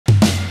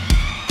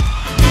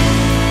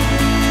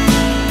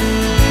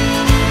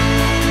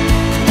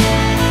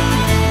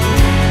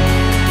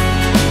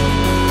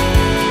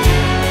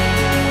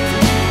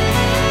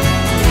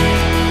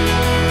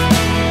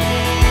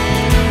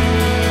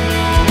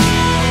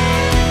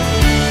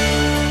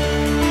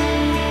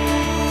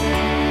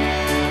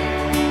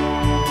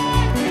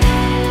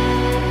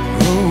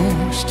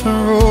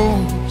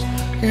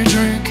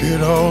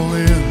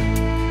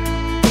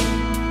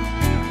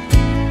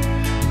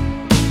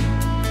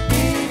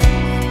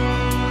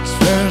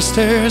fast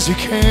as you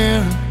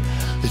can.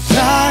 They're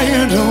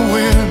dying to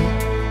win.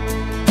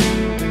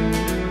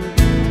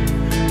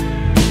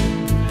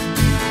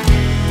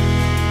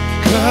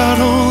 God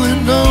only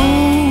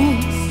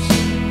knows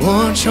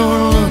what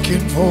you're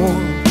looking for.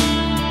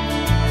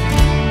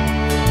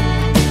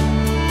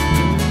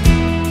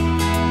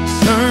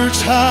 Search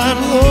high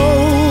and low,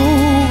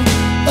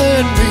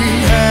 let me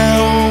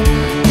help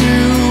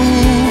you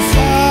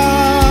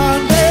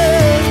find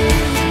it.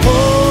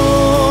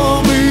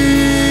 Hummingbird,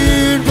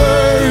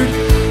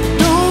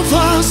 don't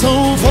fly so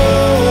far.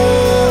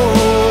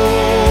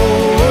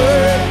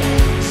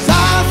 'Cause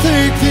I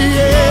think the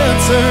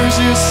answers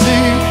you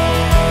see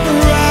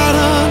right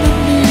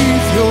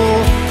underneath your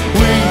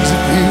wings,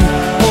 if you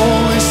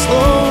only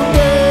slow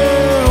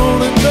down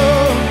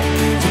enough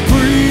to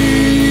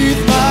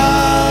breathe,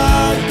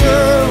 my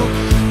girl.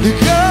 You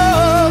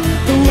got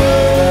the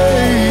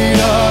weight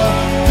of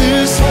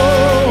this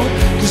world,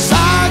 'cause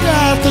I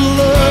got the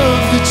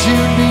love that you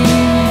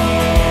need.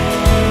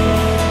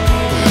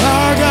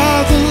 I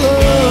got the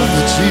love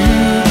that you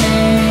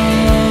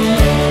need.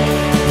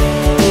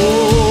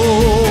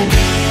 Oh,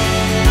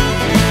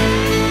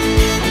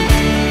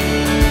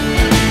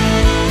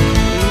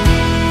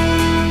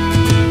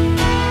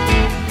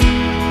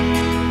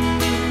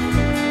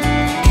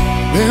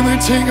 let me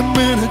take a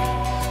minute,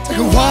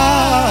 take a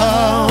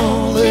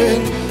while,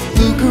 and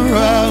look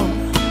around.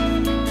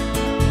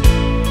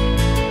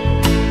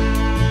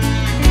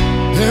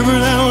 Every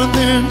now and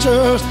then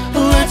just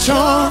let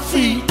your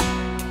feet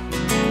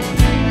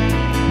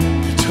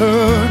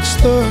touch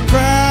the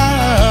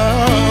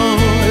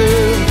ground.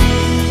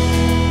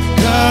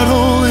 God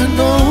only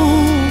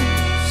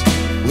knows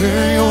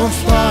where you're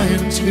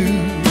flying to.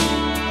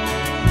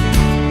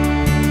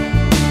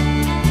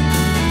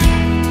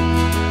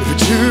 But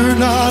you're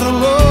not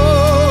alone.